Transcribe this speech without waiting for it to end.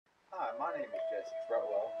My name is Jesse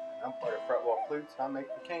Fretwell, and I'm part of Fretwell Flutes, and I make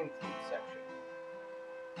the cane flute section.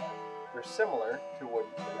 They're similar to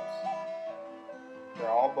wooden flutes. They're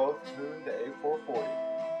all both tuned to A440.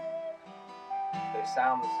 They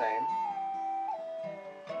sound the same,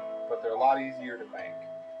 but they're a lot easier to make.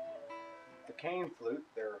 The cane flute,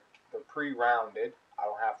 they're pre-rounded. I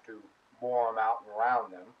don't have to bore them out and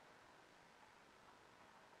round them.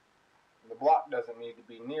 The block doesn't need to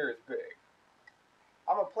be near as big.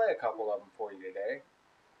 I'm going to play a couple of them for you today.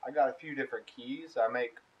 I got a few different keys. I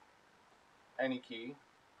make any key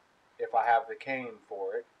if I have the cane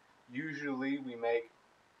for it. Usually we make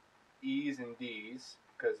E's and D's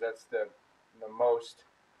because that's the most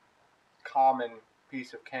common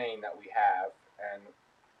piece of cane that we have, and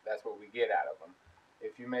that's what we get out of them.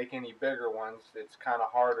 If you make any bigger ones, it's kind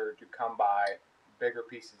of harder to come by bigger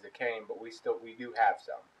pieces of cane, but we do have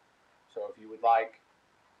some. So if you would like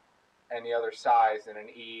any other size than an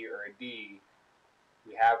E or a D,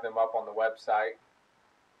 we have them up on the website.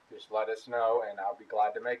 Just let us know and I'll be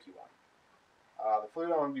glad to make you one. The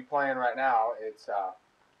flute I'm going to be playing right now, it's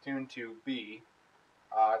tuned to B.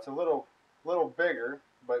 It's a little bigger,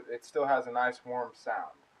 but it still has a nice warm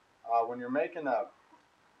sound. When you're making the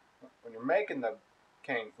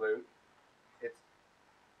cane flute, it's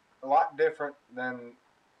a lot different than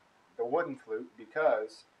the wooden flute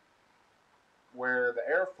because where the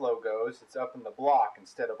airflow goes, it's up in the block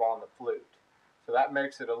instead of on the flute. So that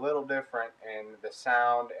makes it a little different in the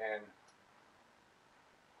sound, and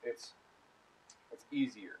it's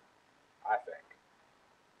easier, I think.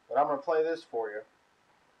 But I'm going to play this for you.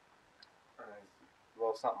 A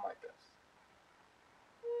little something like this.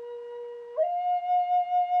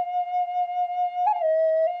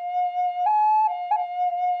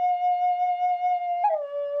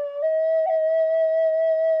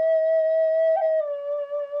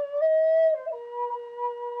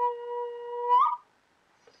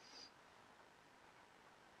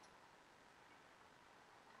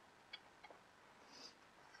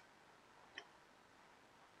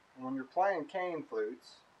 When you're playing cane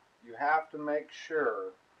flutes, you have to make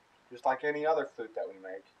sure, just like any other flute that we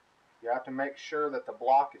make, you have to make sure that the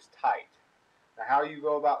block is tight. Now how you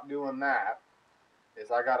go about doing that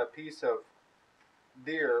is I got a piece of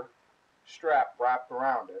deer strap wrapped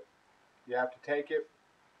around it. You have to take it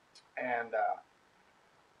and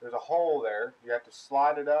there's a hole there. You have to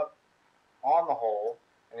slide it up on the hole,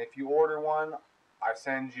 and if you order one, I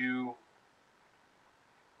send you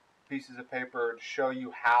pieces of paper to show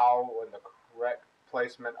you how and the correct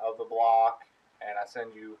placement of the block, and I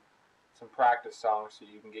send you some practice songs so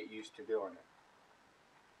you can get used to doing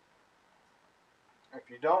it. If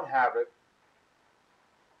you don't have it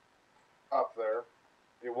up there,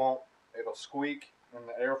 it'll squeak and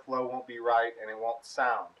the airflow won't be right and it won't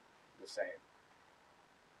sound the same.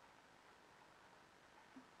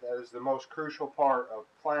 That is the most crucial part of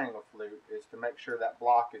playing a flute, is to make sure that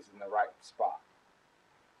block is in the right spot.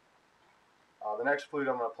 The next flute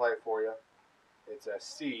I'm going to play for you, it's a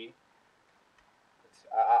C.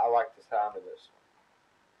 I like the sound of this.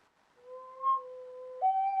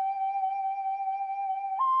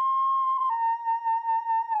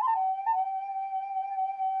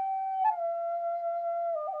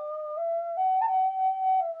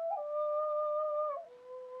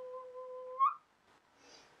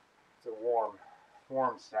 It's a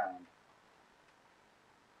warm sound.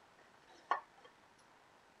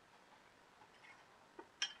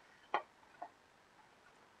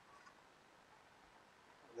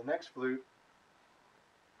 The next flute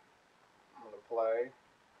I'm going to play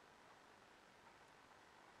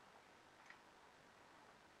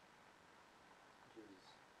is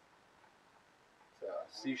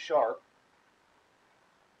C sharp,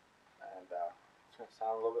 and it's going to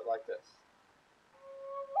sound a little bit like this.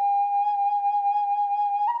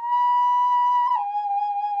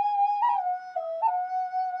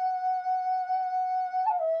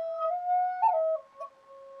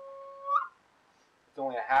 It's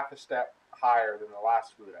only a half a step higher than the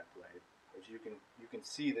last flute I played, but you can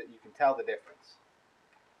see that, you can tell the difference.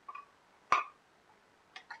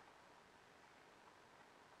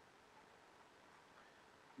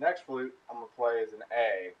 Next flute I'm going to play is an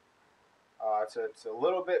A. It's a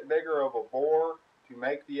little bit bigger of a bore to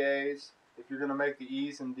make the A's. If you're going to make the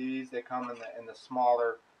E's and D's, they come in the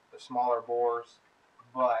smaller bores,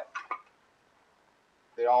 but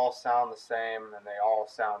they all sound the same and they all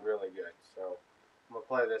sound really good. So I'm going to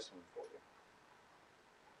play this one for you.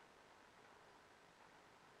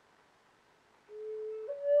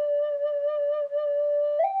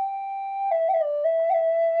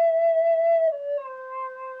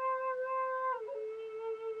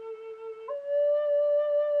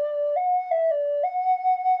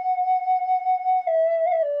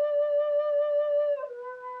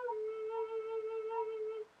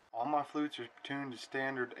 my flutes are tuned to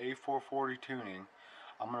standard A440 tuning,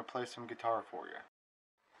 I'm going to play some guitar for you.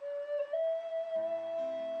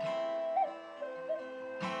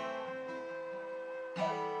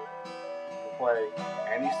 We'll play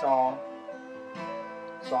any song,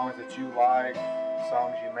 songs that you like,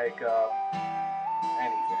 songs you make up,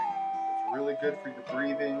 anything. It's really good for your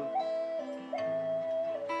breathing.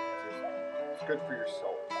 It's good for your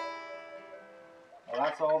soul. Well,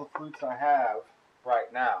 that's all the flutes I have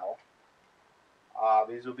right now.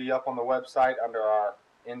 These will be up on the website under our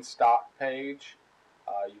in stock page.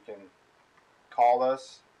 You can call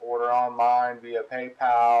us, order online via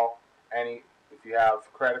PayPal. If you have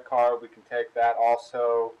a credit card, we can take that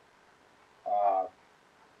also. If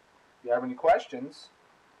you have any questions,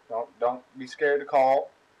 don't be scared to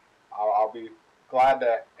call. I'll be glad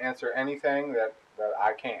to answer anything that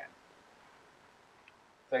I can.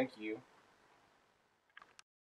 Thank you.